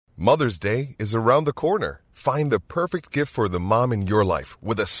Mother's Day is around the corner. Find the perfect gift for the mom in your life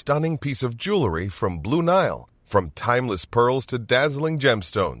with a stunning piece of jewelry from Blue Nile. From timeless pearls to dazzling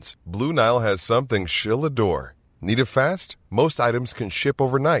gemstones, Blue Nile has something she'll adore. Need it fast? Most items can ship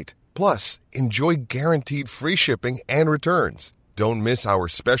overnight. Plus, enjoy guaranteed free shipping and returns. Don't miss our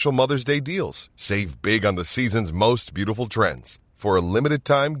special Mother's Day deals. Save big on the season's most beautiful trends. For a limited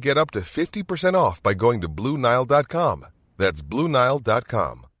time, get up to 50% off by going to BlueNile.com. That's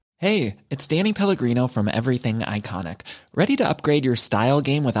BlueNile.com. Hey, it's Danny Pellegrino from Everything Iconic. Ready to upgrade your style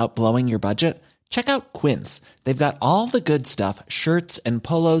game without blowing your budget? Check out Quince. They've got all the good stuff, shirts and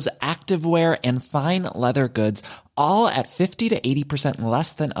polos, activewear, and fine leather goods, all at 50 to 80%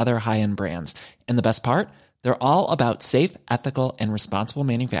 less than other high-end brands. And the best part? They're all about safe, ethical, and responsible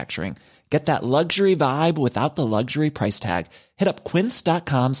manufacturing. Get that luxury vibe without the luxury price tag. Hit up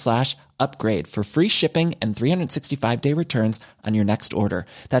quince.com/upgrade for free shipping and 365-day returns on your next order.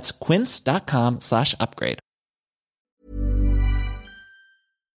 That's quince.com/upgrade.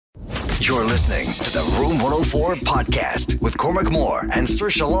 You're listening to the Room 104 podcast with Cormac Moore and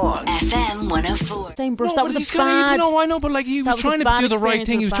Saoirse Long. FM 104. Same brush. That was a bad. No, I know, but like he was trying to do the right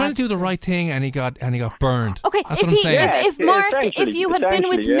thing. He was trying to do the right thing, and he got burned. Okay, that's what I'm saying. If Mark, if you had been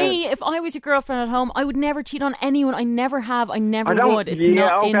with me, if I was your girlfriend at home, I would never cheat on anyone. I never have. I never would. It's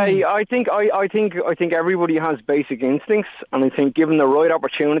not in me. I think everybody has basic instincts, and I think given the right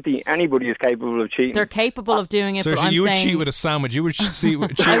opportunity, anybody is capable of cheating. They're capable of doing it. So but you I'm would saying, cheat with a sandwich. You would cheat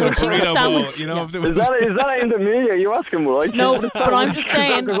with a burrito bowl. You know, is that aimed at me? Are you asking me? No, but I'm just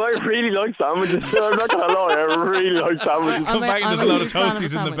saying. Because I really like sandwiches. I'm not going to lie, I really like sandwiches. Come back and there's a lot of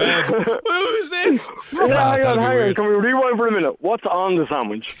toasties in the bed. Who's this? Hang on. Can we rewind for a minute? What's on the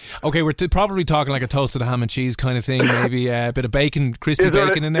sandwich? Okay, we're probably talking like a toasted ham and cheese kind of thing. Maybe a bit of bacon, crispy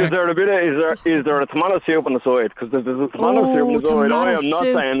bacon in there. Is there a tomato soup on the side? Because if there's a tomato soup on the side, I am not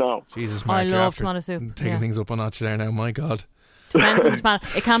saying no. Jesus, Mark, I love tomato soup. Taking things up a notch there now. My God. Depends on the tomato.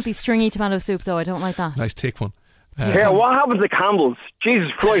 It can't be stringy tomato soup though. I don't like that. Nice thick one. Yeah, what happens to Campbell's? Jesus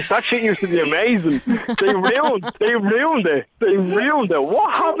Christ, that shit used to be amazing. They ruined it.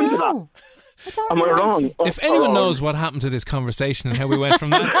 What happened to that? Am I wrong? If anyone knows what happened to this conversation and how we went from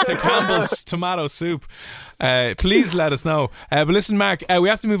that to Campbell's tomato soup, please let us know. But listen, Mark, we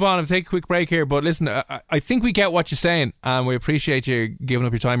have to move on and take a quick break here. But listen, I think we get what you're saying, and we appreciate you giving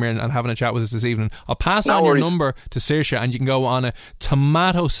up your time here and having a chat with us this evening. I'll pass on your number to Saoirse, and you can go on a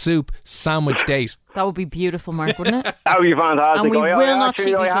tomato soup sandwich date. That would be beautiful, Mark, wouldn't it? That would be fantastic. And we will not cheat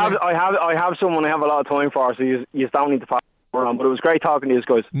each other. I have someone I have a lot of time for, so you don't need to pass around. But it was great talking to you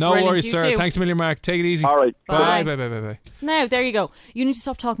guys. No worries, sir. Thanks a million, Mark. Take it easy. All right. Bye. Now, there you go. You need to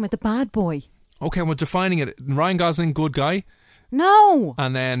stop talking about the bad boy. Okay, well, defining it. Ryan Gosling, good guy. No.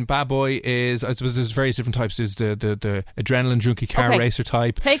 And then bad boy is, I suppose there's various different types. There's the adrenaline junkie car racer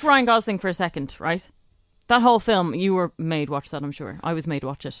type. Take Ryan Gosling for a second, right? That whole film, you were made watch that, I'm sure. I was made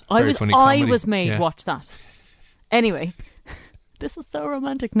watch it. I was made watch that. Anyway, this is so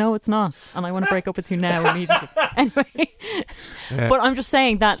romantic. No, it's not. And I want to break up with you now immediately. Anyway. But I'm just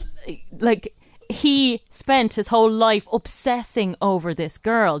saying that, like, he spent his whole life obsessing over this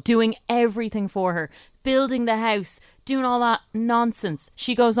girl, doing everything for her, building the house, doing all that nonsense.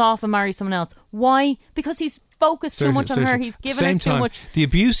 She goes off and marries someone else. Why? Because he's focused too much on her. He's given her too much. The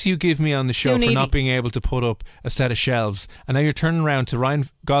abuse you give me on the show for not being able to put up a set of shelves, and now you're turning around to Ryan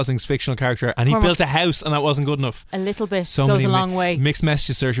Gosling's fictional character, and he built a house, and that wasn't good enough. A little bit goes a long way. Mixed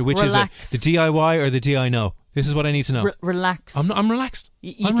messages, Saoirse. Which is it? The DIY or the DI know? This is what I need to know. Relax. I'm relaxed.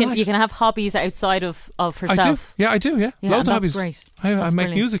 You can have hobbies outside of herself. I do. Yeah. Loads of hobbies. Great. I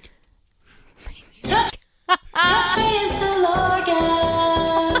make music. Touch me and still organ.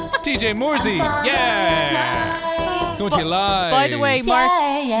 DJ Morsey, yeah. Going to you live. By the way, Mark,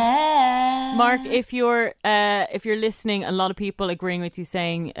 if you're listening, a lot of people agreeing with you,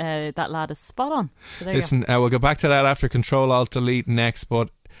 saying that lad is spot on. So listen, we'll go back to that after Control Alt Delete next. But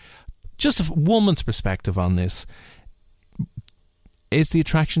just a woman's perspective on this: is the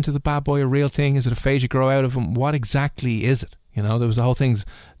attraction to the bad boy a real thing? Is it a phase you grow out of him? What exactly is it? You know, there was the whole thing.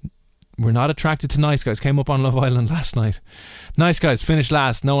 We're not attracted to nice guys. Came up on Love Island last night. Nice guys finished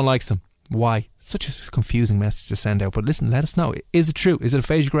last. No one likes them. Why? Such a confusing message to send out. But listen, let us know. Is it true? Is it a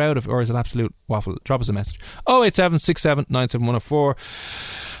phase you grow out of, or is it absolute waffle? Drop us a message. 087 97104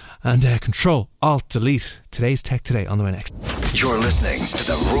 and Control Alt Delete. Today's Tech Today on the way next. You're listening to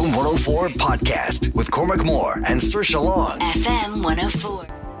the Room 104 podcast with Cormac Moore and Saoirse Long. FM 104.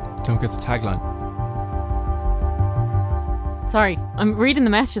 Don't get the tagline. Sorry, I'm reading the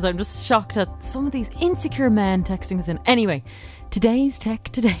messages. I'm just shocked at some of these insecure men texting us in. Anyway, today's Tech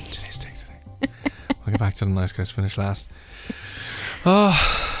Today. We'll get back to the nice guys finish last. Oh,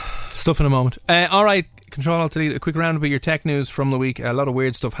 Stuff in a moment. All right, Control-Alt-Delete, a quick roundup of your tech news from the week. A lot of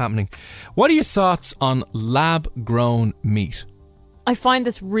weird stuff happening. What are your thoughts on lab-grown meat? I find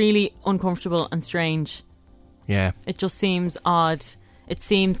this really uncomfortable and strange. Yeah. It just seems odd. It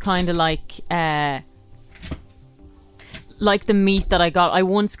seems kind of like the meat that I got. I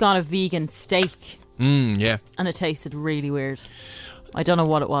once got a vegan steak. Yeah. And it tasted really weird. I don't know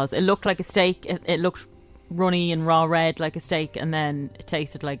what it was. It looked like a steak. It looked runny and raw red like a steak, and then it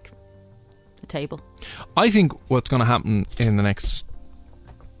tasted like a table. I think what's going to happen in the next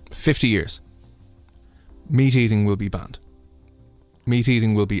 50 years, meat eating will be banned. Meat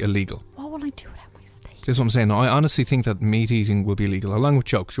eating will be illegal. What will I do without my steak? That's what I'm saying. I honestly think that meat eating will be illegal, along with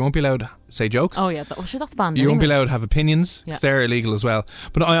jokes. You won't be allowed to say jokes. Oh yeah, sure, that's banned. You anyway. won't be allowed to have opinions. Yeah. They're illegal as well.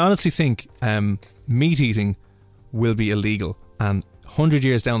 But I honestly think meat eating will be illegal, and 100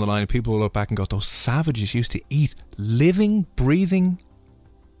 years down the line, people will look back and go, those savages used to eat living, breathing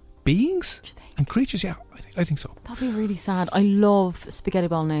beings and creatures. Yeah, I think so. That'd be really sad. I love spaghetti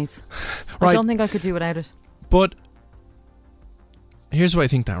bolognese. Right. I don't think I could do without it. But here's what I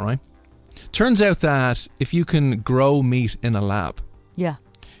think, that right? Turns out that if you can grow meat in a lab, yeah,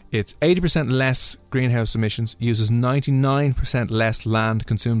 it's 80% less greenhouse emissions, uses 99% less land,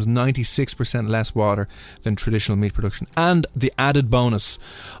 consumes 96% less water than traditional meat production, and the added bonus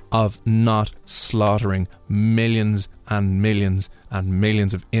of not slaughtering millions and millions and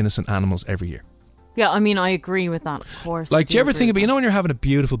millions of innocent animals every year. Yeah, I mean, I agree with that, of course. Like, do you ever think about, you know, when you're having a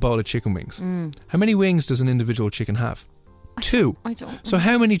beautiful bowl of chicken wings, how many wings does an individual chicken have? 2. I don't. So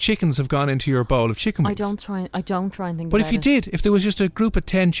how many chickens have gone into your bowl of chicken wings? I don't try and think. But about if you did, if there was just a group of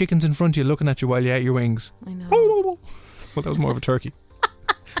 10 chickens in front of you looking at you while you ate your wings, I know. Well, that was more of a turkey.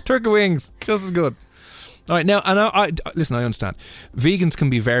 Turkey wings, just as good. All right, now, and I listen. I understand. Vegans can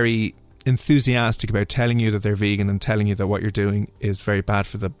be very enthusiastic about telling you that they're vegan and telling you that what you're doing is very bad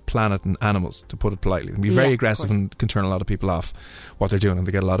for the planet and animals, to put it politely. They can be very aggressive and can turn a lot of people off what they're doing, and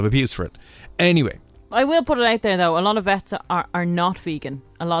they get a lot of abuse for it. Anyway. I will put it out there, though. A lot of vets are not vegan.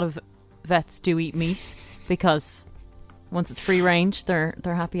 A lot of vets do eat meat because once it's free range, they're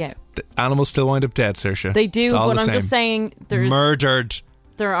happy out. The animals still wind up dead, Saoirse. They do, but I'm just saying there's murdered.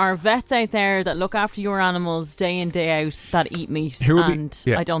 There are vets out there that look after your animals day in, day out, that eat meat,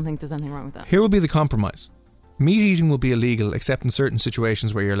 I don't think there's anything wrong with that. Here will be the compromise. Meat eating will be illegal except in certain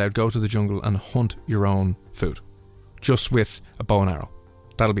situations where you're allowed to go to the jungle and hunt your own food. Just with a bow and arrow.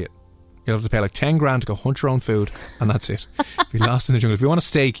 That'll be it. You'll have to pay like 10 grand to go hunt your own food, and that's it. If you're lost in the jungle, if you want a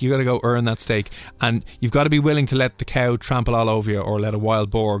steak, you got to go earn that steak, and you've got to be willing to let the cow trample all over you, or let a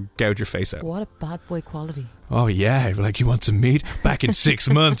wild boar gouge your face out. What a bad boy quality. Oh yeah, like, you want some meat? Back in 6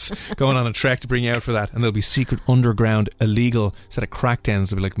 months, going on a trek to bring you out for that, and there'll be secret underground illegal set of crack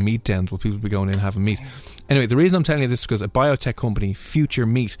dens. There'll be like meat dens where people will be going in and having meat. Anyway, the reason I'm telling you this is because a biotech company, Future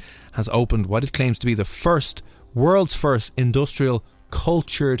Meat, has opened what it claims to be the world's first industrial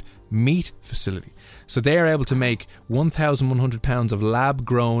cultured meat facility. So they are able to make 1,100 pounds of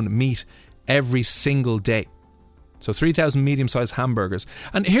lab-grown meat every single day. So 3,000 medium-sized hamburgers.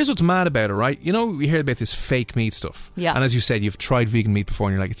 And here's what's mad about it, right? You know, we hear about this fake meat stuff. Yeah. And as you said, you've tried vegan meat before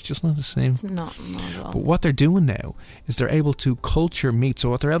and you're like, it's just not the same. It's not at all. But what they're doing now is they're able to culture meat. So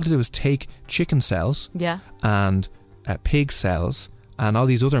what they're able to do is take chicken cells and pig cells and all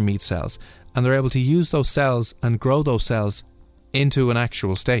these other meat cells, and they're able to use those cells and grow those cells into an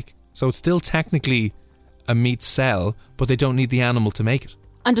actual steak. So it's still technically a meat cell, but they don't need the animal to make it.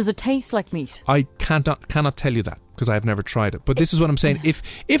 And does it taste like meat? I cannot tell you that because I've never tried it. But this is what I'm saying.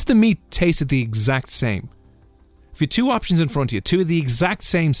 If the meat tasted the exact same, if you have 2 options in front of you, 2 of the exact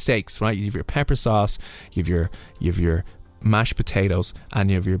same steaks, right? You have your pepper sauce, you have your mashed potatoes, and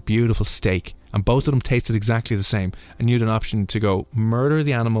you have your beautiful steak, and both of them tasted exactly the same, and you had an option to go murder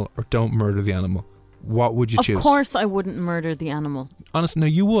the animal or don't murder the animal. What would you choose? Of course I wouldn't murder the animal. Honestly, no,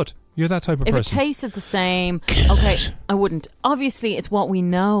 you would. You're that type of person. If it tasted the same, okay, I wouldn't. Obviously, it's what we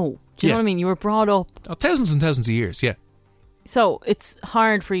know. Do you know what I mean? You were brought up... thousands and thousands of years, yeah. So it's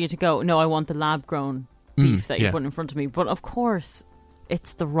hard for you to go, no, I want the lab-grown beef that you put in front of me. But of course,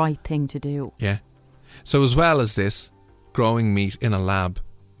 it's the right thing to do. Yeah. So as well as this, growing meat in a lab,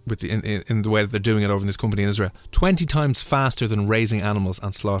 with in the way that they're doing it over in this company in Israel, 20 times faster than raising animals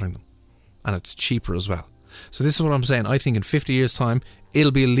and slaughtering them. And it's cheaper as well. So this is what I'm saying. I think in 50 years' time,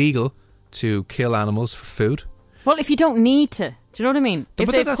 it'll be illegal to kill animals for food. Well, if you don't need to. Do you know what I mean? But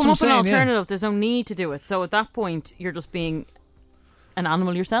if they've come up with an alternative, there's no need to do it. So at that point, you're just being an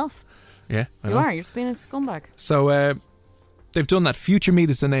animal yourself. Yeah, you are. You're just being a scumbag. So they've done that. Future Meat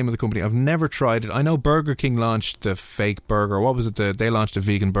is the name of the company. I've never tried it. I know Burger King launched the fake burger. What was it? They launched a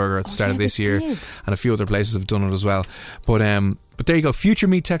vegan burger at the start of this year, and a few other places have done it as well. But there you go. Future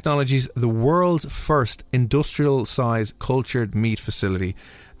Meat Technologies, the world's first industrial-size cultured meat facility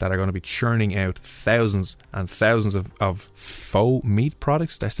that are going to be churning out thousands and thousands of faux meat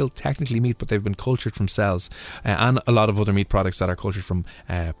products. They're still technically meat, but they've been cultured from cells, and a lot of other meat products that are cultured from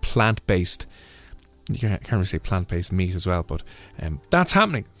plant-based. You can't really say plant-based meat as well, but that's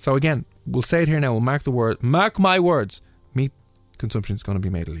happening. So again, we'll say it here now. We'll mark my words. Meat consumption is going to be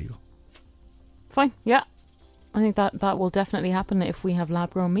made illegal. Fine, yeah. I think that will definitely happen if we have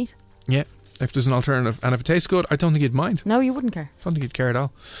lab-grown meat. Yeah, if there's an alternative. And if it tastes good, I don't think you'd mind. No, you wouldn't care. I don't think you'd care at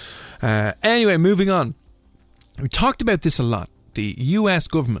all. Anyway, moving on. We talked about this a lot. The US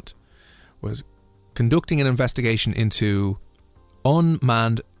government was conducting an investigation into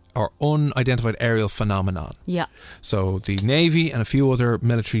unmanned or unidentified aerial phenomenon. Yeah. So the Navy and a few other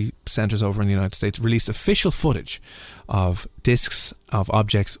military centres over in the United States released official footage of discs of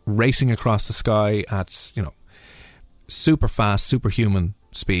objects racing across the sky at, super fast, superhuman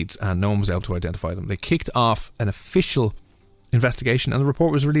speeds, and no one was able to identify them. They kicked off an official investigation, and the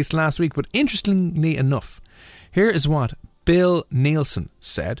report was released last week. But interestingly enough, here is what Bill Nielsen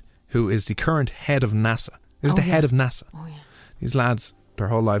said, who is the current head of NASA. Head of NASA. Oh, yeah. These lads, their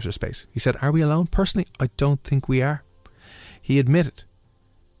whole lives are space. He said, "Are we alone? Personally, I don't think we are." He admitted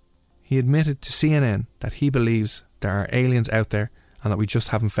to CNN that he believes there are aliens out there and that we just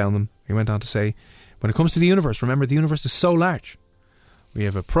haven't found them. He went on to say, when it comes to the universe, remember, the universe is so large. We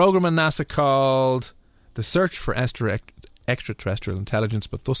have a program in NASA called The Search for Extraterrestrial Intelligence,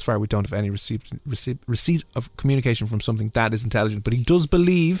 but thus far we don't have any receipt of communication from something that is intelligent. But he does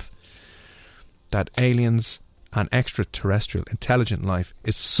believe that aliens and extraterrestrial intelligent life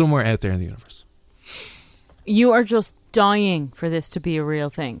is somewhere out there in the universe. You are just dying for this to be a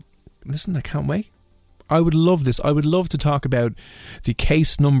real thing. Listen, I can't wait. I would love this. I would love to talk about the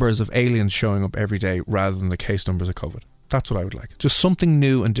case numbers of aliens showing up every day rather than the case numbers of COVID. That's what I would like. Just something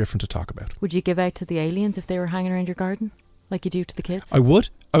new and different to talk about. Would you give out to the aliens if they were hanging around your garden? Like you do to the kids? I would.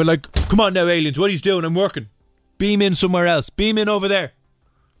 I would like, come on now, aliens, what are you doing? I'm working. Beam in somewhere else. Beam in over there.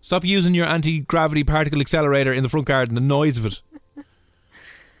 Stop using your anti-gravity particle accelerator in the front garden, the noise of it.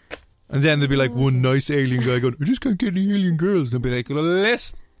 And then there'd be like one nice alien guy going, I just can't get any alien girls. And they'd be like, well,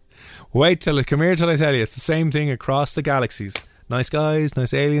 listen. Wait till come here till I tell you. It's the same thing across the galaxies. Nice guys,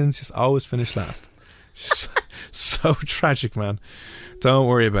 nice aliens, just always finish last. So tragic, man. Don't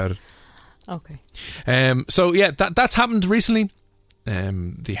worry about it. Okay. So yeah, that's happened recently.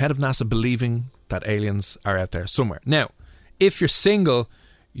 The head of NASA believing that aliens are out there somewhere. Now, if you're single,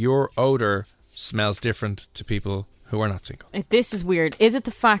 your odour smells different to people who are not single. This is weird. Is it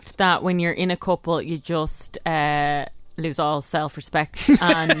the fact that when you're in a couple, you just lose all self-respect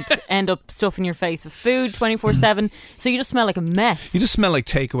and end up stuffing your face with food 24/7, so you just smell like a mess? You just smell like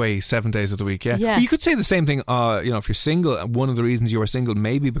takeaway 7 days of the week. Yeah. But you could say the same thing. If you're single, one of the reasons you are single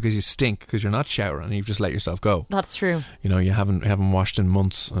may be because you stink, because you're not showering and you've just let yourself go. That's true. You haven't washed in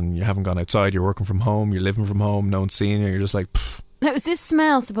months and you haven't gone outside. You're working from home. You're living from home. No one's seeing you. You're just like, pfft. Now, is this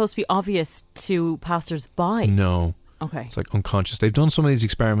smell supposed to be obvious to passers-by? No. Okay. It's like unconscious. They've done some of these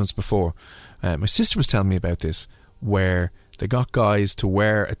experiments before. My sister was telling me about this, where they got guys to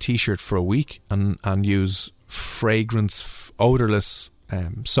wear a t-shirt for a week and use fragrance, odourless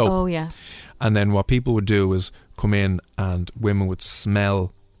soap. Oh, yeah. And then what people would do was come in and women would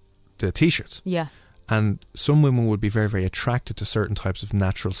smell the t-shirts. Yeah. And some women would be very, very attracted to certain types of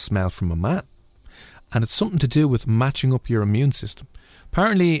natural smell from a man. And it's something to do with matching up your immune system.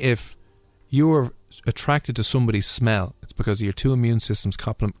 Apparently, if you're attracted to somebody's smell, it's because your two immune systems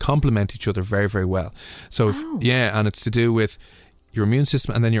complement each other very, very well. So and it's to do with your immune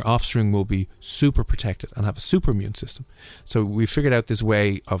system, and then your offspring will be super protected and have a super immune system. So we figured out this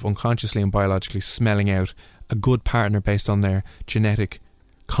way of unconsciously and biologically smelling out a good partner based on their genetic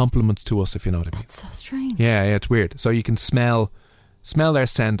complements to us, if you know what I mean. That's so strange. Yeah, it's weird. So you can smell their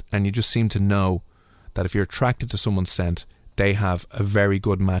scent, and you just seem to know that if you're attracted to someone's scent, they have a very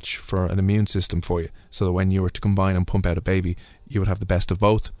good match for an immune system for you, so that when you were to combine and pump out a baby, you would have the best of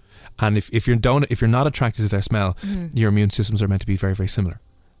both. And if you're not attracted to their smell, your immune systems are meant to be very, very similar.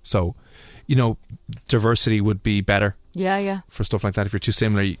 So, diversity would be better. Yeah. For stuff like that. If you're too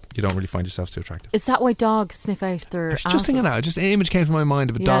similar, you don't really find yourself too attractive. Is that why dogs sniff out their asses? Just thinking that. Just an image came to my mind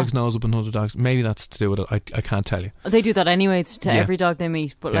of a dog's nose up another dog's. Maybe that's to do with it. I can't tell you. They do that anyway to every dog they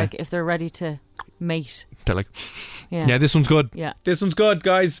meet. But like, if they're ready to mate, they're like, yeah, this one's good. Yeah, this one's good,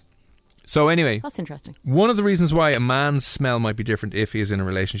 guys. So anyway, that's interesting. One of the reasons why a man's smell might be different if he is in a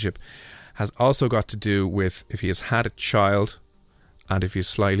relationship has also got to do with if he has had a child And if he's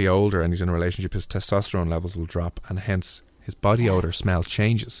slightly older and he's in a relationship, his testosterone levels will drop, and hence his body odor smell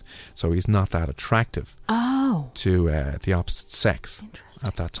changes. So he's not that attractive to the opposite sex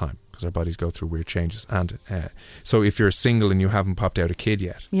at that time, because our bodies go through weird changes. And so if you're single and you haven't popped out a kid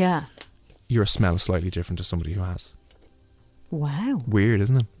yet, your smell is slightly different to somebody who has. Wow. Weird,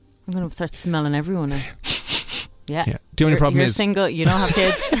 isn't it? I'm going to start smelling everyone now. Yeah. The only problem you're is... single, you don't have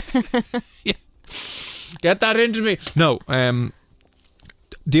kids. Yeah. Get that into me. No,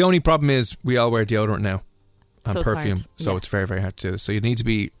 the only problem is we all wear deodorant now and so perfume, so it's very, very hard to do this. So you need to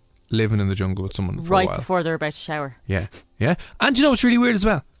be living in the jungle with someone for a while. Right before they're about to shower. Yeah. And you know what's really weird as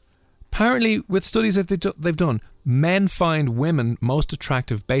well? Apparently, with studies that they've done, men find women most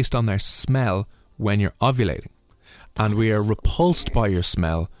attractive based on their smell when you're ovulating. And we are repulsed by your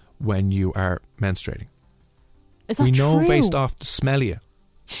smell when you are menstruating. Is that we know true? based off the smell of you.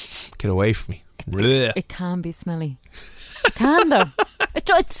 Get away from me. It can be smelly. It can though.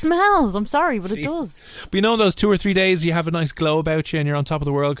 It smells. I'm sorry, but it does. But you know those 2 or 3 days you have a nice glow about you and you're on top of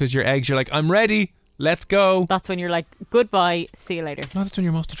the world because your eggs, you're like, I'm ready, let's go. That's when you're like, goodbye, see you later. No, that's when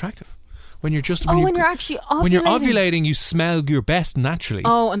you're most attractive. When you're just... when you're actually ovulating. When you're ovulating, you smell your best naturally.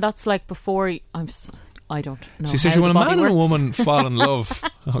 Oh, and that's like before... I don't know. See, so when a man and a woman fall in love,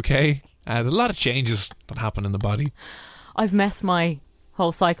 okay, there's a lot of changes that happen in the body. I've messed my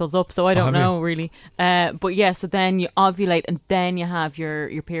whole cycles up, so I don't know really. But yeah, so then you ovulate and then you have your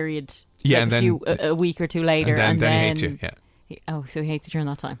period. Yeah, like and then a week or two later, and then he hates you. Yeah. So he hates you during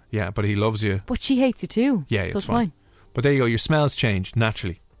that time. Yeah, but he loves you. But she hates you too. Yeah, so it's fine. But there you go. Your smells change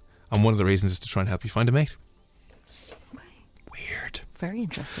naturally, and one of the reasons is to try and help you find a mate. Weird. Very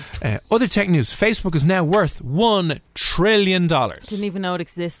interesting. Other tech news. Facebook is now worth $1 trillion. Didn't even know it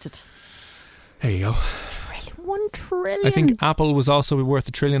existed. There you go. $1 trillion. I think Apple was also worth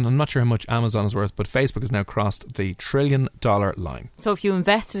 $1 trillion. I'm not sure how much Amazon is worth, but Facebook has now crossed the $1 trillion line. So if you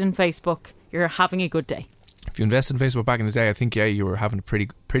invested in Facebook, you're having a good day. If you invested in Facebook back in the day, I think, you were having a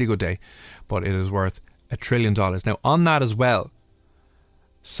pretty good day. But it is worth $1 trillion. Now, on that as well,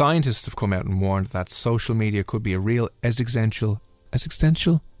 scientists have come out and warned that social media could be a real existential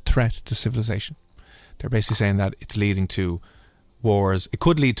threat to civilization. They're basically saying that it's leading to wars. It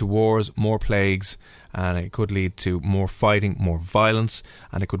could lead to wars, more plagues, and it could lead to more fighting, more violence,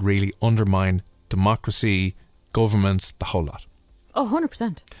 and it could really undermine democracy, governments, the whole lot. Oh,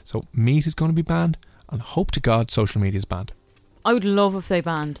 100%. So meat is going to be banned, and hope to God social media is banned. I would love if they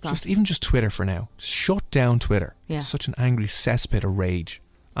banned that. Even just Twitter for now. Just shut down Twitter. Yeah. It's such an angry cesspit of rage.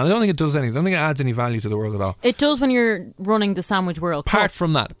 And I don't think it does anything. I don't think it adds any value to the world at all. It does when you're running the Sandwich World Cup. Apart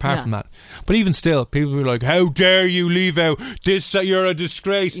from that. But even still, people will be like, how dare you leave out this, you're a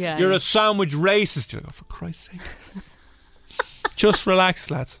disgrace, you're a sandwich racist. You're like, oh, for Christ's sake. Just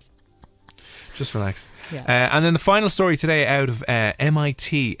relax, lads. Just relax. Yeah. And then the final story today out of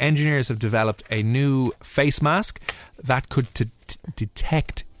MIT. Engineers have developed a new face mask that could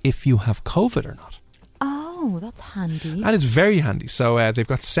detect if you have COVID or not. Oh, that's handy. That is very handy. So they've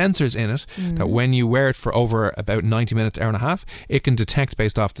got sensors in it that when you wear it for over about 90 minutes, hour and a half, it can detect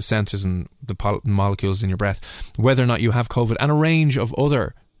based off the sensors and the molecules in your breath whether or not you have COVID and a range of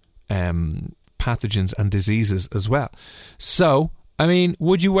other pathogens and diseases as well. So, I mean,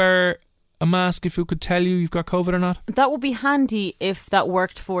 would you wear a mask if it could tell you you've got COVID or not? That would be handy if that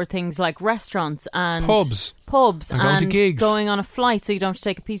worked for things like restaurants and pubs and going to gigs, going on a flight so you don't have to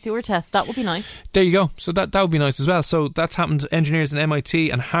take a PCR test. That would be nice. There you go. So that would be nice as well. So that's happened. Engineers in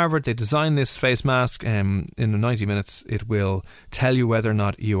MIT and Harvard, they designed this face mask. In 90 minutes it will tell you whether or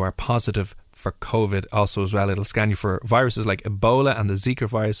not you are positive for COVID. Also as well, it'll scan you for viruses like Ebola and the Zika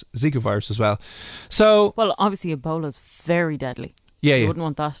virus as well. So, well, obviously Ebola is very deadly. Yeah, you wouldn't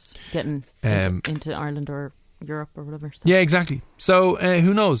want that getting into Ireland or Europe or whatever. So. Yeah, exactly. So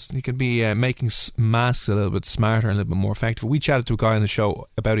who knows? You could be making masks a little bit smarter and a little bit more effective. We chatted to a guy on the show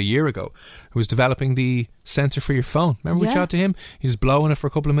about a year ago who was developing the sensor for your phone. Remember we chatted to him? He's blowing it for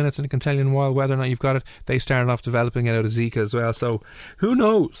a couple of minutes and it can tell you in a while whether or not you've got it. They started off developing it out of Zika as well. So who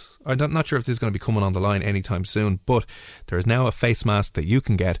knows? I'm not sure if this is going to be coming on the line anytime soon, but there is now a face mask that you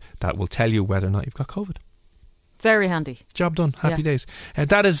can get that will tell you whether or not you've got COVID. Very handy. Job done. Happy days.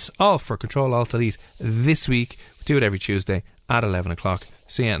 That is all for Control Alt Delete this week. We do it every Tuesday at 11 o'clock.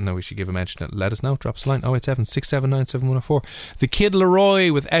 See anything that we should give a mention. Let us know. Drop us a line 087 679 7104. The Kid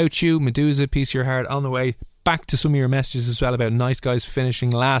Leroy, Without You, Medusa, Piece of Your Heart on the way. Back to some of your messages as well about Nice Guys finishing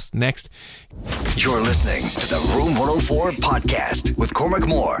last next. You're listening to the Room 104 podcast with Cormac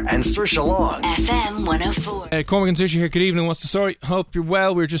Moore and Saoirse Long. FM 104. Cormac and Saoirse here. Good evening. What's the story? Hope you're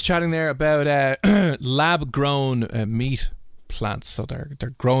well. We were just chatting there about lab-grown meat plants. So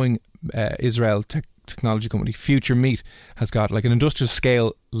they're growing Israel technology company, Future Meat, has got like an industrial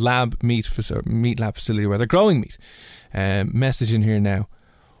scale lab meat lab facility where they're growing meat. Message in here now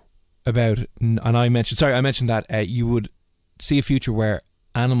about, and I mentioned that you would see a future where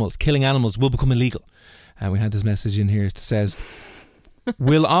killing animals will become illegal. And we had this message in here that says,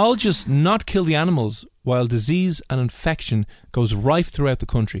 we'll all just not kill the animals while disease and infection goes rife throughout the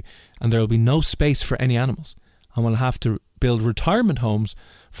country, and there will be no space for any animals, and we'll have to build retirement homes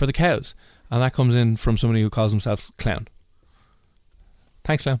for the cows. And that comes in from somebody who calls himself Clown.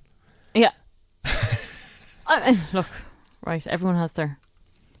 Thanks, Clown. Yeah. Look, right, everyone has their...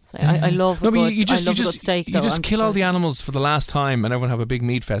 I love a good steak. You just kill all the animals for the last time, and everyone have a big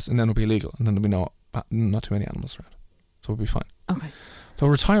meat fest, and then it'll be illegal, and then there'll be not too many animals around, so it'll be fine. Okay. So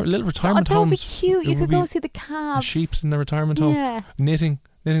little retirement homes. That would be cute. You could go see the calves. Sheep in the retirement home, knitting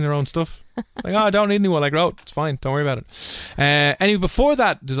their own stuff. Like, I don't need anyone. I grow it. It's fine. Don't worry about it. Anyway, before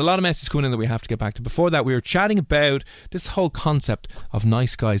that, there's a lot of messages coming in that we have to get back to. Before that, we were chatting about this whole concept of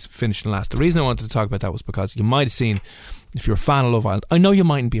nice guys finishing last. The reason I wanted to talk about that was because you might have seen, if you're a fan of Love Island, I know you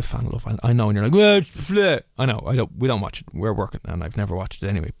mightn't be a fan of Love Island. I know, and you're like, well, I know, we don't watch it. We're working, and I've never watched it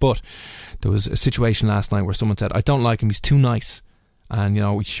anyway. But there was a situation last night where someone said, I don't like him. He's too nice. And, you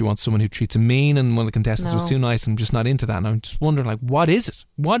know, she wants someone who treats him mean, and one of the contestants was too nice. I'm just not into that. And I'm just wondering, like, what is it?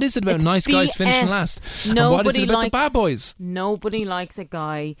 What is it about nice guys finishing last? And what is it about the bad boys? Nobody likes a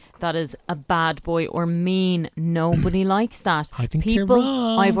guy that is a bad boy or mean. Nobody likes that. I think you're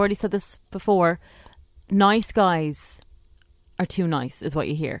wrong. I've already said this before. Nice guys are too nice, is what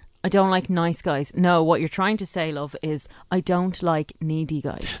you hear. I don't like nice guys. No, what you're trying to say, love, is I don't like needy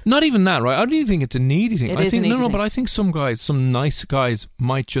guys. Not even that, right? I don't even think it's a needy thing. I think but I think some nice guys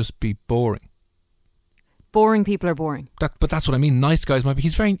might just be boring. Boring people are boring. But that's what I mean. Nice guys might be.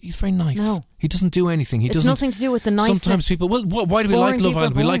 He's very nice. No, he doesn't do anything. It's nothing to do with the niceness. Sometimes people. Well, why do we like Love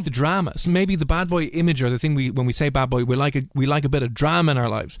Island? We like the drama. So maybe the bad boy image, or the thing when we say bad boy, we like a bit of drama in our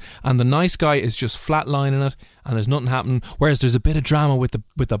lives. And the nice guy is just flatlining it, and there's nothing happening. Whereas there's a bit of drama with the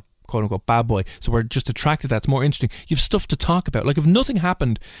quote unquote bad boy, so we're just attracted to that. It's more interesting. You've stuff to talk about. Like, if nothing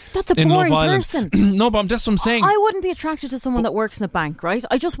happened, that's a in boring Love Island, person. No, but that's what I'm saying. I wouldn't be attracted to someone that works in a bank, right?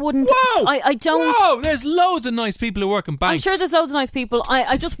 I just wouldn't. Whoa! I don't. Whoa! There's loads of nice people who work in banks. I'm sure there's loads of nice people.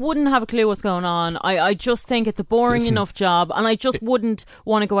 I just wouldn't have a clue what's going on. I just think it's a boring enough job, and I just wouldn't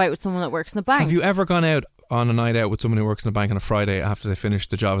want to go out with someone that works in a bank. Have you ever gone out on a night out with someone who works in a bank on a Friday after they finish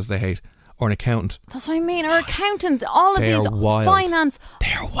the job that they hate? Or an accountant. That's what I mean. Or accountant. All of these. Wild. Finance.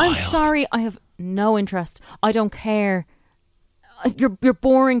 They're wild. I'm sorry. I have no interest. I don't care. You're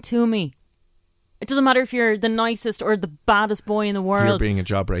boring to me. It doesn't matter if you're the nicest or the baddest boy in the world. You're being a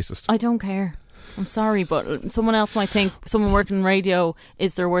job racist. I don't care. I'm sorry, but someone else might think someone working in radio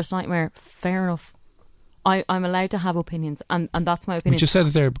is their worst nightmare. Fair enough. I'm allowed to have opinions, and that's my opinion. We just said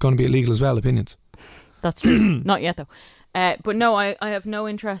that they're going to be illegal as well, opinions. That's true. Not yet, though. But no, I have no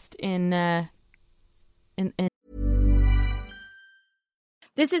interest in.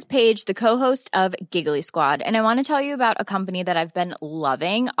 This is Paige, the co-host of Giggly Squad, and I want to tell you about a company that I've been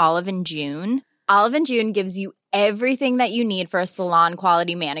loving, Olive & June. Olive & June gives you everything that you need for a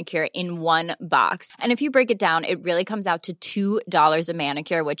salon-quality manicure in one box. And if you break it down, it really comes out to $2 a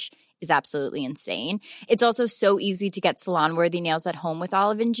manicure, which is absolutely insane. It's also so easy to get salon-worthy nails at home with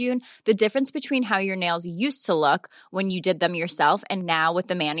Olive & June. The difference between how your nails used to look when you did them yourself and now with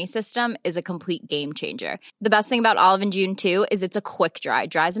the Mani system is a complete game changer. The best thing about Olive & June, too, is it's a quick dry.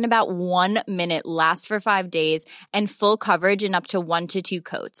 Dries in about 1 minute, lasts for 5 days, and full coverage in up to 1 to 2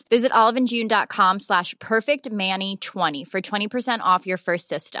 coats. Visit oliveandjune.com/perfectmani20 for 20% off your first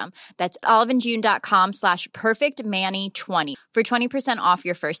system. That's oliveandjune.com/perfectmani20 for 20% off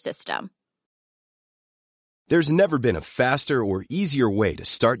your first system. There's never been a faster or easier way to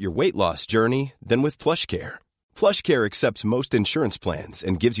start your weight loss journey than with PlushCare. PlushCare accepts most insurance plans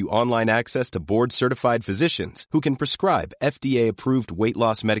and gives you online access to board-certified physicians who can prescribe FDA-approved weight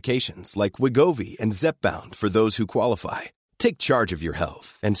loss medications like Wegovy and Zepbound for those who qualify. Take charge of your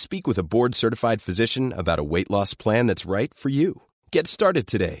health and speak with a board-certified physician about a weight loss plan that's right for you. Get started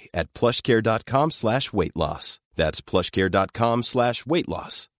today at plushcare.com/weightloss. That's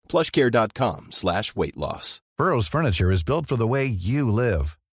plushcare.com/weightloss. plushcare.com/weightloss. Burrow's furniture is built for the way you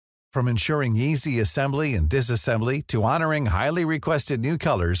live. From ensuring easy assembly and disassembly to honoring highly requested new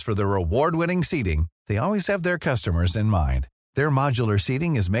colors for their award-winning seating, they always have their customers in mind. Their modular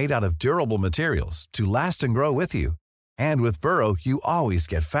seating is made out of durable materials to last and grow with you. And with Burrow, you always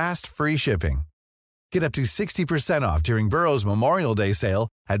get fast, free shipping. Get up to 60% off during Burrow's Memorial Day sale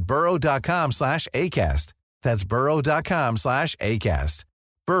at burrow.com/ACAST. That's burrow.com/ACAST.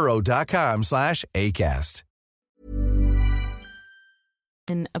 burrow.com/ACAST.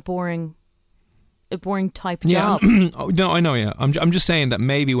 In a boring boring type Yeah, job. no, I know. Yeah, I'm just saying that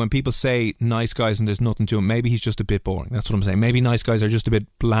maybe when people say nice guys and there's nothing to him, maybe he's just a bit boring. That's what I'm saying. Maybe nice guys are just a bit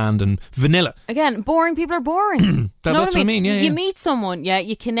bland and vanilla. Again, boring people are boring. That's what I mean. Yeah, you meet someone,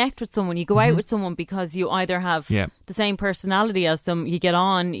 you connect with someone, you go out with someone because you either have the same personality as them, you get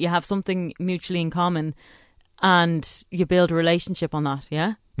on, you have something mutually in common, and you build a relationship on that.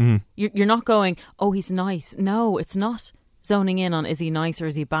 Yeah, you're not going, oh, he's nice. No, it's not zoning in on is he nice or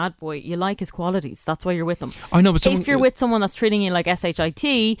is he a bad boy. You like his qualities. That's why you're with them. I know, but if you're with someone that's treating you like shit,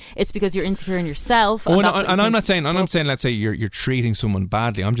 it's because you're insecure in yourself. I'm not saying. Let's say you're treating someone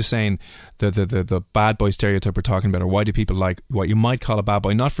badly. I'm just saying the bad boy stereotype we're talking about, or why do people like what you might call a bad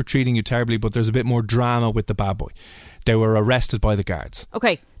boy? Not for treating you terribly, but there's a bit more drama with the bad boy. They were arrested by the guards.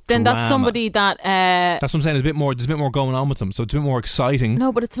 Okay. Then that's somebody that... that's what I'm saying. There's a bit more going on with them, so it's a bit more exciting.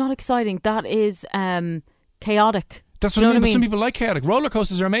 No, but it's not exciting. That is chaotic. That's what I mean. But some people like chaotic. Roller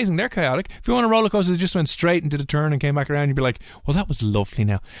coasters are amazing. They're chaotic. If you want a roller coaster that just went straight and did a turn and came back around, you'd be like, well, that was lovely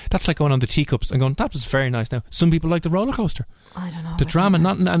now. That's like going on the teacups and going, that was very nice now. Some people like the roller coaster. I don't know. The drama,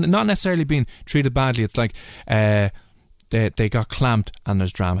 not necessarily being treated badly. It's like... They got clamped and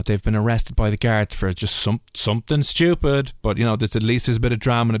there's drama. They've been arrested by the guards for just something stupid, but you know, at least there's a bit of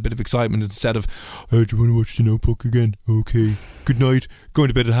drama and a bit of excitement instead of, oh, do you want to watch The Notebook again? Okay, good night. Going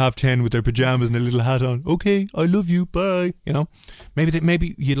to bed at 10:30 with their pyjamas and a little hat on. Okay, I love you. Bye. You know,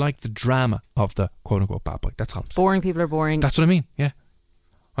 maybe you like the drama of the quote unquote bad boy. That's all I'm saying. Boring people are boring. That's what I mean. Yeah,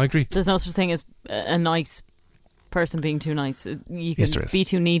 I agree. There's no such thing as a nice person being too nice. You can be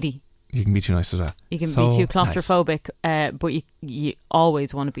too needy. You can be too nice as well. You can be too claustrophobic, but you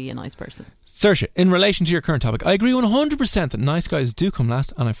always want to be a nice person. Saoirse, in relation to your current topic, I agree 100% that nice guys do come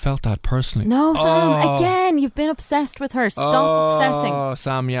last, and I felt that personally. No, Sam, again, you've been obsessed with her. Stop obsessing. Oh,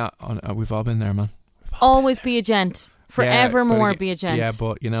 Sam, yeah, we've all been there, man. Always be a gent. Forevermore be a gent. Yeah,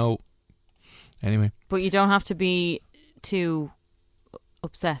 but, you know, anyway. But you don't have to be too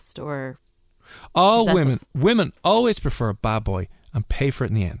obsessed or all possessive. Women always prefer a bad boy and pay for it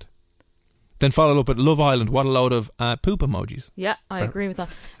in the end. Then followed up at Love Island. What a load of poop emojis. Yeah, I agree with that.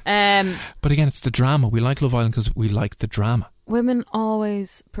 But again, it's the drama. We like Love Island because we like the drama. Women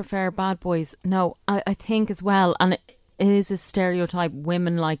always prefer bad boys. No, I think as well, and it is a stereotype,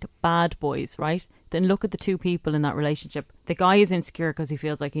 women like bad boys, right? Then look at the two people in that relationship. The guy is insecure because he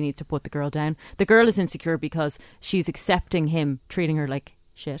feels like he needs to put the girl down. The girl is insecure because she's accepting him, treating her like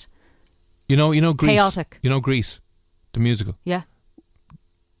shit. You know Grease. Chaotic. You know Grease, the musical. Yeah.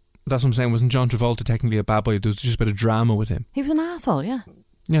 That's what I'm saying. Wasn't John Travolta technically a bad boy? There was just a bit of drama with him. He was an asshole, yeah.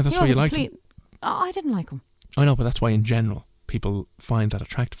 Yeah, that's why you liked him. I didn't like him. I know, but that's why in general people find that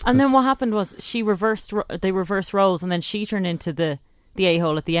attractive. And then what happened was they reversed roles, and then she turned into the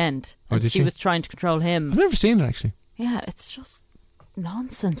a-hole at the end. And she was trying to control him. I've never seen it, actually. Yeah, it's just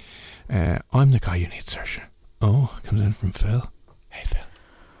nonsense. I'm the guy you need, Saoirse. Oh, comes in from Phil. Hey, Phil.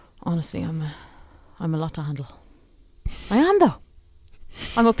 Honestly, I'm a lot to handle. I am, though.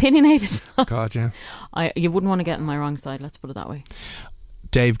 I'm opinionated. God, yeah. You wouldn't want to get on my wrong side, let's put it that way.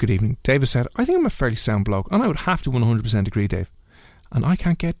 Dave, good evening. Dave has said, I think I'm a fairly sound bloke, and I would have to 100% agree, Dave. And I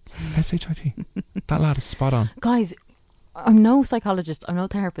can't get SHIT. That lad is spot on. Guys, I'm no psychologist, I'm no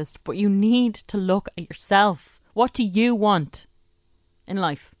therapist, but you need to look at yourself. What do you want in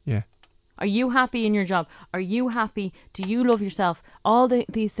life? Yeah. Are you happy in your job? Are you happy? Do you love yourself? All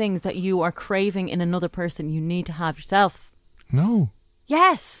these things that you are craving in another person, you need to have yourself. No.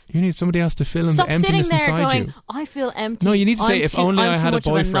 Yes. You need somebody else to fill in the emptiness inside you. Stop sitting there going, I feel empty. No, you need to say, if only I had a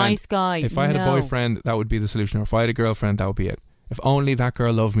boyfriend. Nice guy. If I had a boyfriend, that would be the solution. Or if I had a girlfriend, that would be it. If only that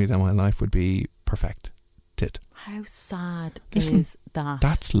girl loved me, then my life would be perfect. How sad is that?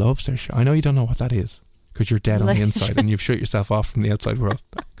 That's love, Saoirse. I know you don't know what that is because you're dead on the inside and you've shut yourself off from the outside world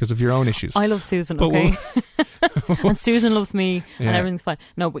because of your own issues. I love Susan, but okay? And Susan loves me and everything's fine.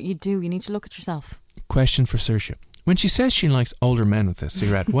 No, but you need to look at yourself. Question for Saoirse. When she says she likes older men with a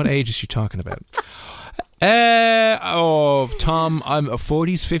cigarette, what age is she talking about? Tom, I'm a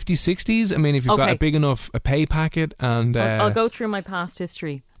 40s, 50s, 60s. I mean, if you've got a big enough pay packet and... I'll go through my past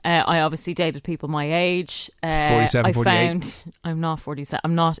history. I obviously dated people my age. 47, 48. I'm not 47.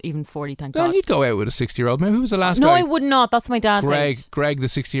 I'm not even 40, thank God. No, you'd go out with a 60-year-old. Maybe who was the last guy? No, I would not. That's my dad's age. Greg, the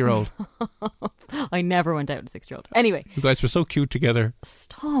 60-year-old. I never went out with a 60-year-old. Anyway. You guys were so cute together.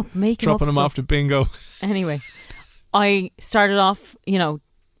 Stop making Dropping them off to bingo. Anyway. I started off,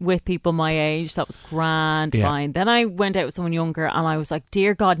 with people my age. That was grand, fine. Then I went out with someone younger and I was like,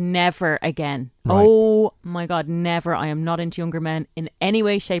 dear God, never again. Right. Oh my God, never. I am not into younger men in any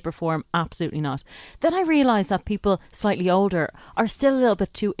way, shape or form. Absolutely not. Then I realised that people slightly older are still a little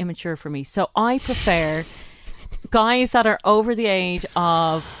bit too immature for me. So I prefer guys that are over the age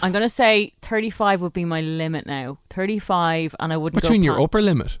of, I'm going to say 35 would be my limit now. 35, and I wouldn't What go... do you mean, your upper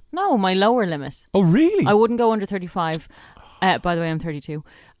limit? No, my lower limit. Oh, really? I wouldn't go under 35. By the way, I'm 32.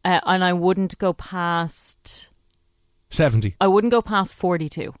 And I wouldn't go past... 70. I wouldn't go past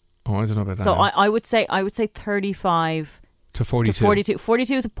 42. Oh, I don't know about that. So I would say 35 to 42. To 42.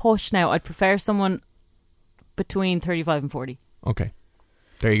 42 is a push now. I'd prefer someone between 35 and 40. Okay.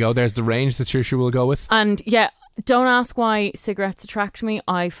 There you go. There's the range that Saoirse will go with. And yeah, don't ask why cigarettes attract me.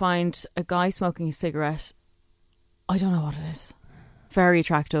 I find a guy smoking a cigarette, I don't know what it is, very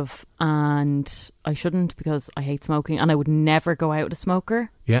attractive, and I shouldn't because I hate smoking, and I would never go out with a smoker.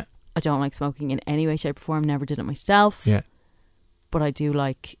 Yeah. I don't like smoking in any way, shape or form. Never did it myself. Yeah. But I do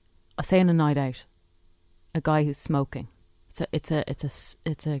like, I say on a night out, a guy who's smoking. It's a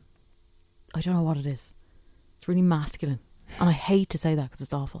I don't know what it is. It's really masculine. And I hate to say that because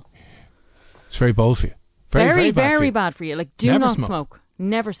it's awful. It's very bold for you. Very Very bad for you. Like, do not smoke.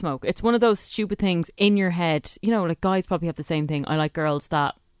 Never smoke. It's one of those stupid things in your head. You know, like guys probably have the same thing. I like girls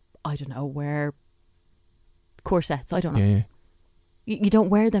that, I don't know, wear corsets. I don't know. Yeah. You don't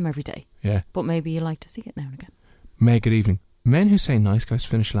wear them every day. Yeah. But maybe you like to see it now and again. May, good evening. Men who say nice guys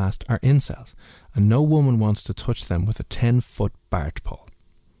finish last are incels, and no woman wants to touch them with a 10-foot barge pole.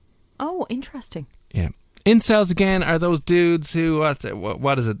 Oh, interesting. Yeah. Incels, again, are those dudes who,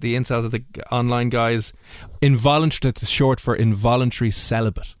 what is it? The incels are the online guys. Involuntary, that's short for involuntary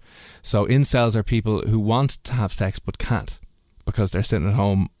celibate. So incels are people who want to have sex but can't because they're sitting at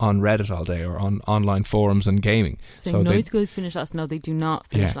home on Reddit all day or on online forums and gaming. So nice guys finish last. No, they do not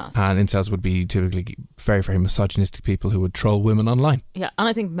finish last. And incels would be typically very, very misogynistic people who would troll women online. Yeah, and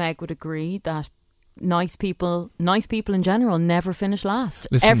I think Meg would agree that nice people in general never finish last.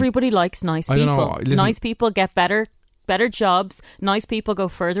 Listen, everybody likes nice people. Listen, nice people get better jobs. Nice people go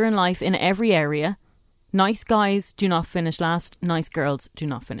further in life in every area. Nice guys do not finish last. Nice girls do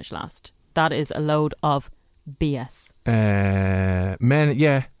not finish last. That is a load of BS. Men,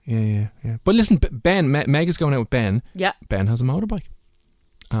 yeah. But listen, Ben, Meg is going out with Ben. Yeah. Ben has a motorbike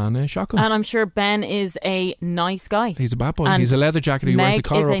and a shotgun. And I'm sure Ben is a nice guy. He's a bad boy. He's a leather jacket. He wears the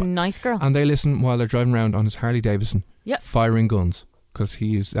collar up. Meg is a nice girl. And they listen while they're driving around on his Harley Davidson. Yep. Firing guns because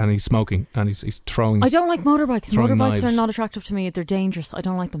he's smoking and he's throwing. I don't like motorbikes. Motorbikes knives. are not attractive to me. They're dangerous. I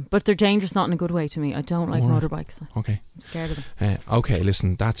don't like them. But they're dangerous not in a good way to me. I don't like motorbikes. Okay. I'm scared of them. Okay,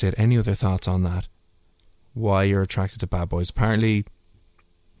 listen, that's it. Any other thoughts on that? Why you're attracted to bad boys? Apparently,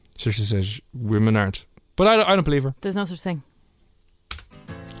 Saoirse says women aren't. But I don't believe her. There's no such thing.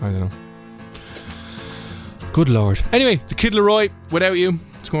 I don't know. Good Lord. Anyway, the Kid Leroy, without you.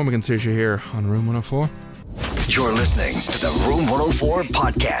 It's Cormac and Saoirse here on Room 104. You're listening to the Room 104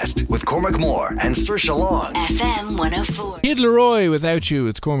 podcast with Cormac Moore and Saoirse Long. FM 104. Kid Leroy, without you.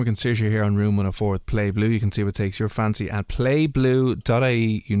 It's Cormac and Saoirse here on Room 104 with Play Blue. You can see what takes your fancy at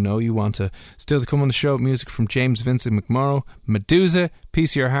playblue.ie. You know you want to. Still to come on the show, music from James Vincent McMorrow, Medusa,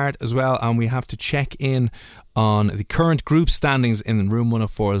 Piece of Your Heart as well. And we have to check in on the current group standings in Room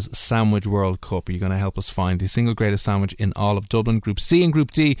 104's Sandwich World Cup. Are you going to help us find the single greatest sandwich in all of Dublin? Group C and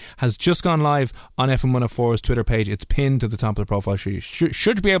Group D has just gone live on FM 104's Twitter page. It's pinned to the top of the profile. So you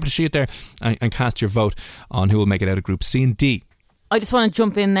should be able to see it there and cast your vote on who will make it out of Group C and D. I just want to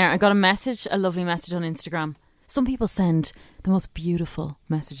jump in there. I got a lovely message on Instagram. Some people send the most beautiful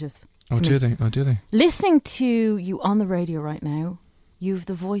messages. Do they? Listening to you on the radio right now, you've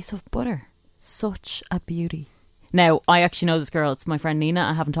the voice of butter. Such a beauty. Now, I actually know this girl. It's my friend Nina.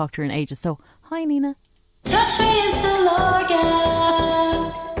 I haven't talked to her in ages. So, hi Nina. Touch me and still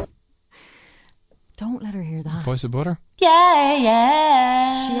organ. Don't let her hear that. Voice of butter?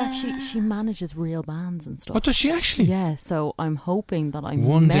 Yeah. She manages real bands and stuff. What does she actually? Yeah, so I'm hoping that I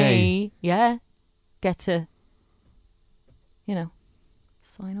One may day. get to,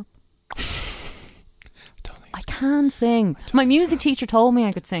 sign up. I can sing. My music teacher told me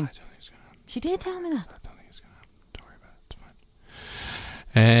I could sing. She did tell me that. I don't think it's going to happen. Don't worry about it. It's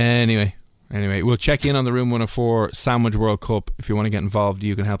fine. Anyway, we'll check in on the Room 104 Sandwich World Cup. If you want to get involved,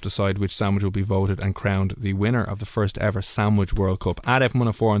 you can help decide which sandwich will be voted and crowned the winner of the first ever Sandwich World Cup. At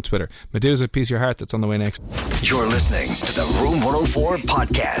FM104 on Twitter. Medusa, Piece of Your Heart, that's on the way next. You're listening to the Room 104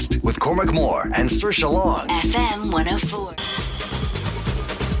 podcast with Cormac Moore and Saoirse Long. FM 104.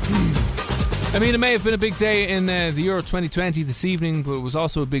 I mean, it may have been a big day in the Euro 2020 this evening, but it was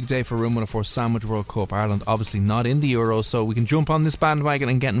also a big day for Room 104 Sandwich World Cup. Ireland obviously not in the Euro, so we can jump on this bandwagon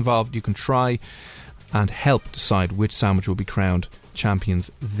and get involved. You can try and help decide which sandwich will be crowned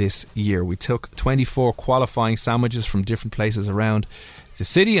champions this year. We took 24 qualifying sandwiches from different places around the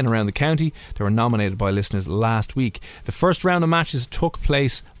city and around the county. They were nominated by listeners last week. The first round of matches took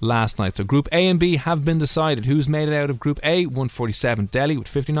place last night. So Group A and B have been decided. Who's made it out of Group A? 147 Delhi with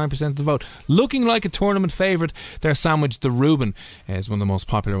 59% of the vote. Looking like a tournament favourite, their sandwich, the Reuben, is one of the most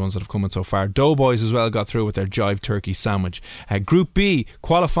popular ones that have come in so far. Doughboys as well got through with their Jive Turkey sandwich. Group B,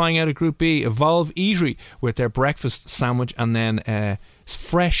 qualifying out of Group B, Evolve Eatery with their breakfast sandwich, and then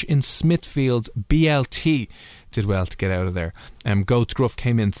Fresh in Smithfield's BLT did well to get out of there. Goat's Gruff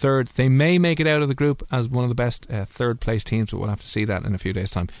came in third. They may make it out of the group as one of the best third place teams, but we'll have to see that in a few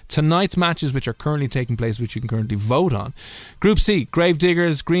days' time. Tonight's matches, which are currently taking place, which you can currently vote on. Group C,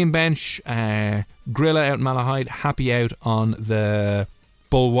 Gravediggers, Green Bench, Grilla out in Malahide, Happy out on the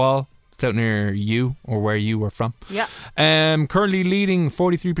Bull Wall. It's out near you, or where you were from. Yeah. Currently leading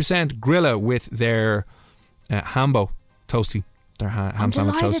 43%, Grilla with their Hambo Toasty. I'm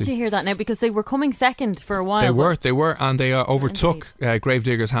delighted to hear that now, because they were coming second for a while. They were, and they overtook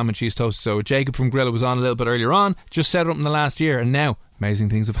Gravediggers Ham and Cheese Toast. So Jacob from Grilla was on a little bit earlier on, just set it up in the last year, and now amazing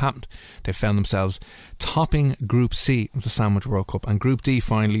things have happened. They found themselves topping Group C of the Sandwich World Cup. And Group D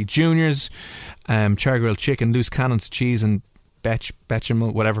finally, Juniors, Char Grilled Chicken, Loose Cannons Cheese and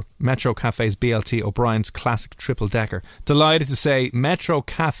Bechamel, whatever, Metro Cafe's BLT, O'Brien's Classic Triple Decker. Delighted to say Metro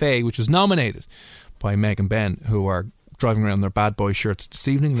Cafe, which was nominated by Meg and Ben, who are driving around their bad boy shirts this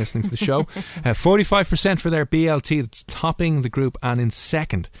evening listening to the show. 45% for their BLT, that's topping the group, and in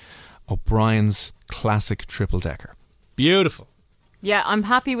second, O'Brien's Classic Triple Decker. Beautiful. Yeah, I'm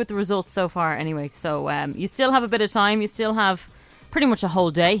happy with the results so far anyway. So you still have a bit of time. You still have pretty much a whole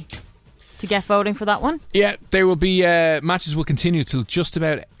day to get voting for that one. Yeah, there will be matches will continue till just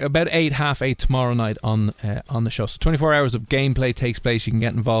about 8, half 8 tomorrow night on the show. So 24 hours of gameplay takes place. You can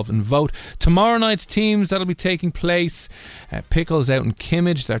get involved and vote. Tomorrow night's teams that'll be taking place: Pickles out in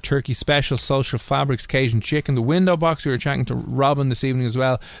Kimmage, their turkey special, Social Fabrics Cajun Chicken, the Window Box. We were chatting to Robin this evening as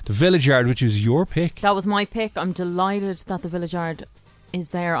well. The Village Yard, which is your pick. That was my pick. I'm delighted that the Village Yard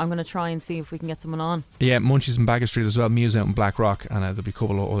is there. I'm going to try and see if we can get someone on. Yeah, Munchies in Baggot Street as well, Muse out in Blackrock, and there'll be a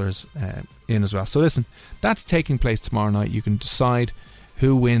couple of others in as well. So listen, that's taking place tomorrow night. You can decide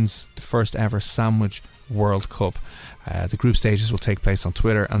who wins the first ever Sandwich World Cup. The group stages will take place on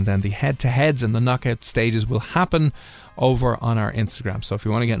Twitter, and then the head-to-heads and the knockout stages will happen over on our Instagram. So if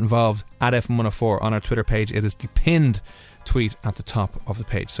you want to get involved, at FM104 on our Twitter page, it is the pinned tweet at the top of the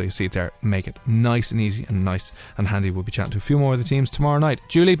page, so you see it there. Make it nice and easy and nice and handy. We'll be chatting to a few more of the teams tomorrow night.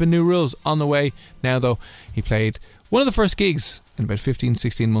 Julep and New Rules on the way now, though. He played one of the first gigs in about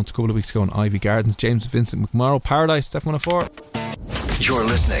 15-16 months, a couple of weeks ago in Ivy Gardens. James Vincent McMorrow, Paradise, FM104. You're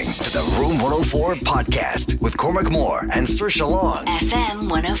listening to the Room 104 podcast with Cormac Moore and Saoirse Long. FM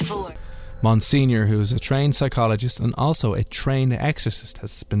 104. Monsignor, who's a trained psychologist and also a trained exorcist,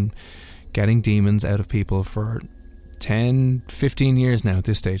 has been getting demons out of people for 10, 15 years now at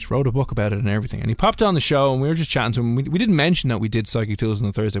this stage. Wrote a book about it and everything, and he popped on the show and we were just chatting to him. We didn't mention that we did Psychic Tools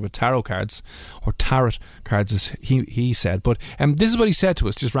on Thursday with tarot cards, or tarot cards as he said, but this is what he said to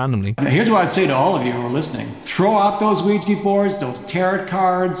us just randomly. Here's what I'd say to all of you who are listening: throw out those Ouija boards, those tarot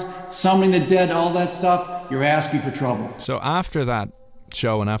cards, summoning the dead, all that stuff. You're asking for trouble. So after that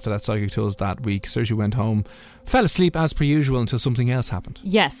show and after that Psychic Tools that week, Saoirse went home, fell asleep as per usual until something else happened.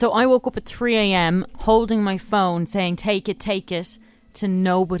 Yeah, so I woke up at 3 a.m. holding my phone saying take it, to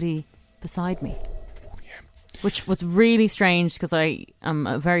nobody beside me. Which was really strange, because I am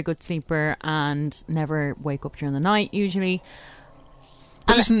a very good sleeper and never wake up during the night usually.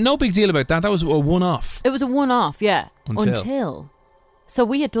 But listen, no big deal about that. That was a one-off. It was a one-off, yeah. Until. So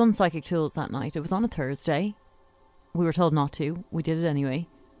we had done Psychic Tools that night. It was on a Thursday. We were told not to. We did it anyway.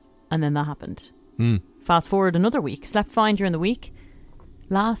 And then that happened. Fast forward another week. Slept fine during the week.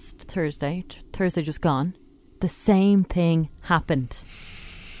 Last Thursday just gone, the same thing happened.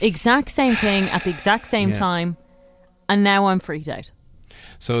 Exact same thing at the exact same time. And now I'm freaked out.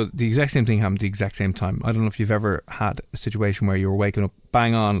 So the exact same thing happened at the exact same time. I don't know if you've ever had a situation where you were waking up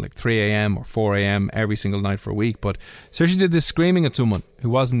bang on like 3 a.m. or 4 a.m. every single night for a week, but Saoirse did this screaming at someone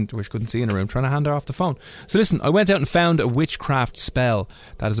who couldn't see in a room, trying to hand her off the phone. So listen, I went out and found a witchcraft spell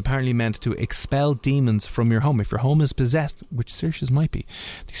that is apparently meant to expel demons from your home if your home is possessed, which Saoirse's might be.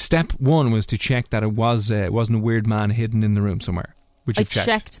 The step one was to check that it wasn't a weird man hidden in the room somewhere. Which I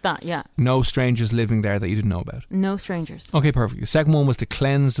checked that, yeah. No strangers living there that you didn't know about. No strangers. Okay, perfect. The second one was to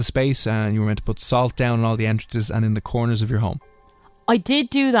cleanse the space, and you were meant to put salt down on all the entrances and in the corners of your home. I did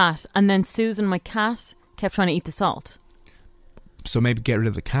do that, and then Susan, my cat, kept trying to eat the salt. So maybe get rid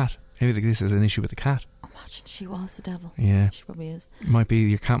of the cat. Maybe this is an issue with the cat. Imagine she was the devil. Yeah. She probably is.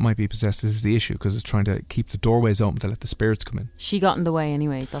 Your cat might be possessed. This is the issue, because it's trying to keep the doorways open to let the spirits come in. She got in the way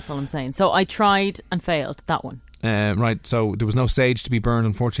anyway, that's all I'm saying. So I tried and failed, that one. Right, so there was no sage to be burned.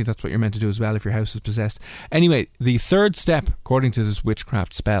 Unfortunately, that's what you're meant to do as well if your house is possessed. Anyway, the third step, according to this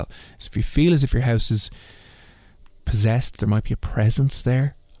witchcraft spell, is if you feel as if your house is possessed, there might be a presence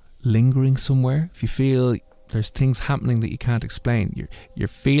there, lingering somewhere. If you feel there's things happening that you can't explain, you're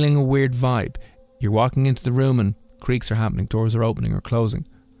feeling a weird vibe, you're walking into the room and creaks are happening, doors are opening or closing.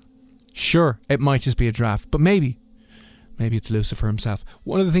 Sure, it might just be a draft, but maybe it's Lucifer himself.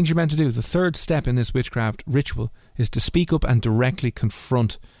 One of the things you're meant to do, the third step in this witchcraft ritual, is to speak up and directly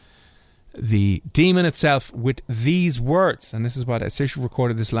confront the demon itself with these words. And this is what Saoirse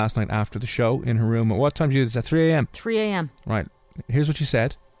recorded this last night after the show in her room. At what time did you do this? At 3 a.m? 3 a.m. Right. Here's what she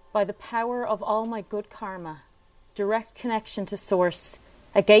said. By the power of all my good karma, direct connection to source,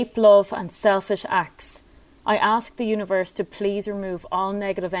 agape love and selfish acts, I ask the universe to please remove all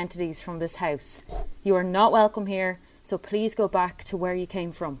negative entities from this house. You are not welcome here, so please go back to where you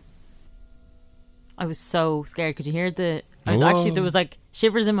came from. I was so scared. Could you hear there was like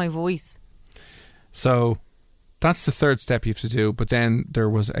shivers in my voice. So that's the third step you have to do, but then there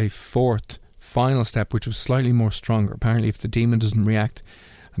was a fourth, final step which was slightly more stronger. Apparently if the demon doesn't react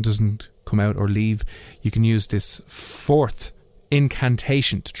and doesn't come out or leave, you can use this fourth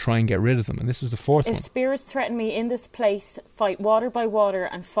incantation to try and get rid of them. And this was the fourth one. If spirits threaten me in this place, fight water by water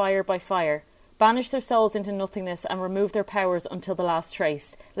and fire by fire. Banish their souls into nothingness and remove their powers until the last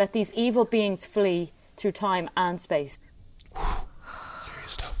trace. Let these evil beings flee through time and space.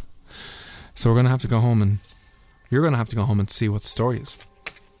 Serious stuff. So we're going to have to go home and you're going to have to go home and see what the story is.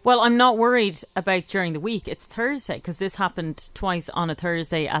 Well, I'm not worried about during the week. It's Thursday because this happened twice on a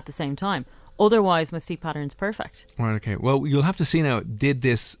Thursday at the same time. Otherwise, my sleep pattern's perfect. Right, okay. Well, you'll have to see now, did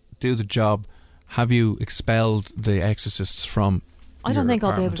this do the job? Have you expelled the exorcists from I don't think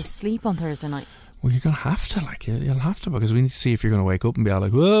apartment? I'll be able to sleep on Thursday night. Well, you're going to have to, you'll have to, because we need to see if you're going to wake up and be all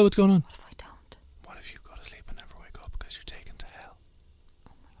like, whoa, what's going on? What if I don't? What if you go to sleep and never wake up because you're taken to hell?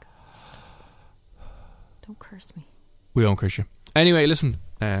 Oh my God, stop. Don't curse me. We won't curse you. Anyway, listen,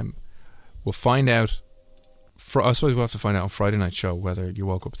 we'll find out, I suppose we'll have to find out on Friday night show whether you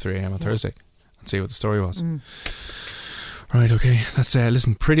woke up at 3 a.m. on Thursday and see what the story was. Right, okay, that's,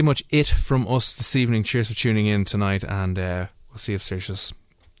 listen, pretty much it from us this evening. Cheers for tuning in tonight, and we'll see if there's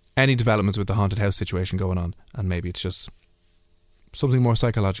any developments with the haunted house situation going on, and maybe it's just something more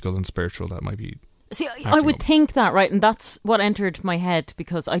psychological and spiritual that might be. See, I would think that, right, and that's what entered my head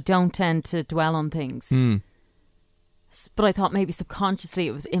because I don't tend to dwell on things. But I thought maybe subconsciously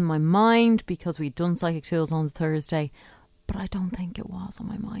it was in my mind because we'd done Psychic Tools on Thursday, but I don't think it was on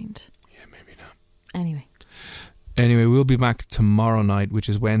my mind. Yeah, maybe not. Anyway, we'll be back tomorrow night, which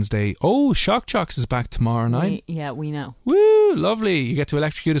is Wednesday. Oh, Shock Jocks is back tomorrow night. We know. Woo, lovely. You get to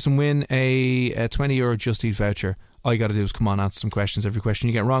electrocute us and win a €20 Just Eat voucher. All you got to do is come on, answer some questions. Every question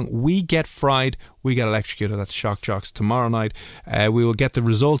you get wrong, we get fried. We get electrocuted. That's Shock Jocks tomorrow night. We will get the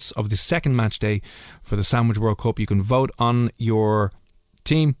results of the second match day for the Sandwich World Cup. You can vote on your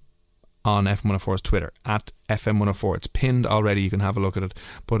team on FM104's Twitter at FM104. It's pinned already. You can have a look at it.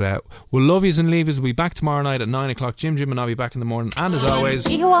 But we'll love yous and leave yous. We'll be back tomorrow night at 9 o'clock. Jim and I'll be back in the morning. And as always,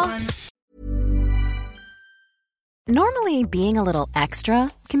 normally being a little extra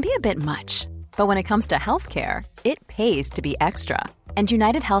can be a bit much. But when it comes to healthcare, it pays to be extra. And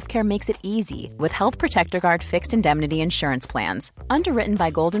United Healthcare makes it easy with Health Protector Guard fixed indemnity insurance plans. Underwritten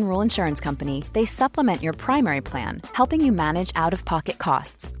by Golden Rule Insurance Company, they supplement your primary plan, helping you manage out-of-pocket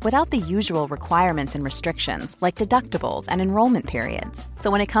costs without the usual requirements and restrictions like deductibles and enrollment periods. So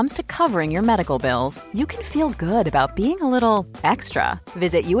when it comes to covering your medical bills, you can feel good about being a little extra.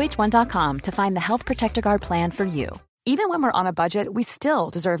 Visit uh1.com to find the Health Protector Guard plan for you. Even when we're on a budget, we still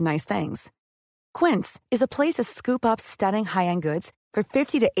deserve nice things. Quince is a place to scoop up stunning high-end goods for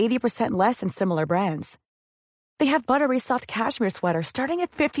 50 to 80% less than similar brands. They have buttery soft cashmere sweaters starting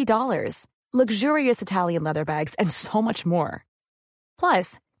at $50, luxurious Italian leather bags, and so much more.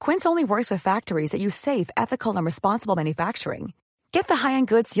 Plus, Quince only works with factories that use safe, ethical, and responsible manufacturing. Get the high-end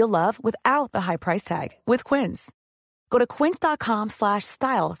goods you'll love without the high price tag with Quince. Go to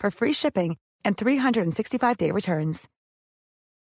quince.com/style for free shipping and 365-day returns.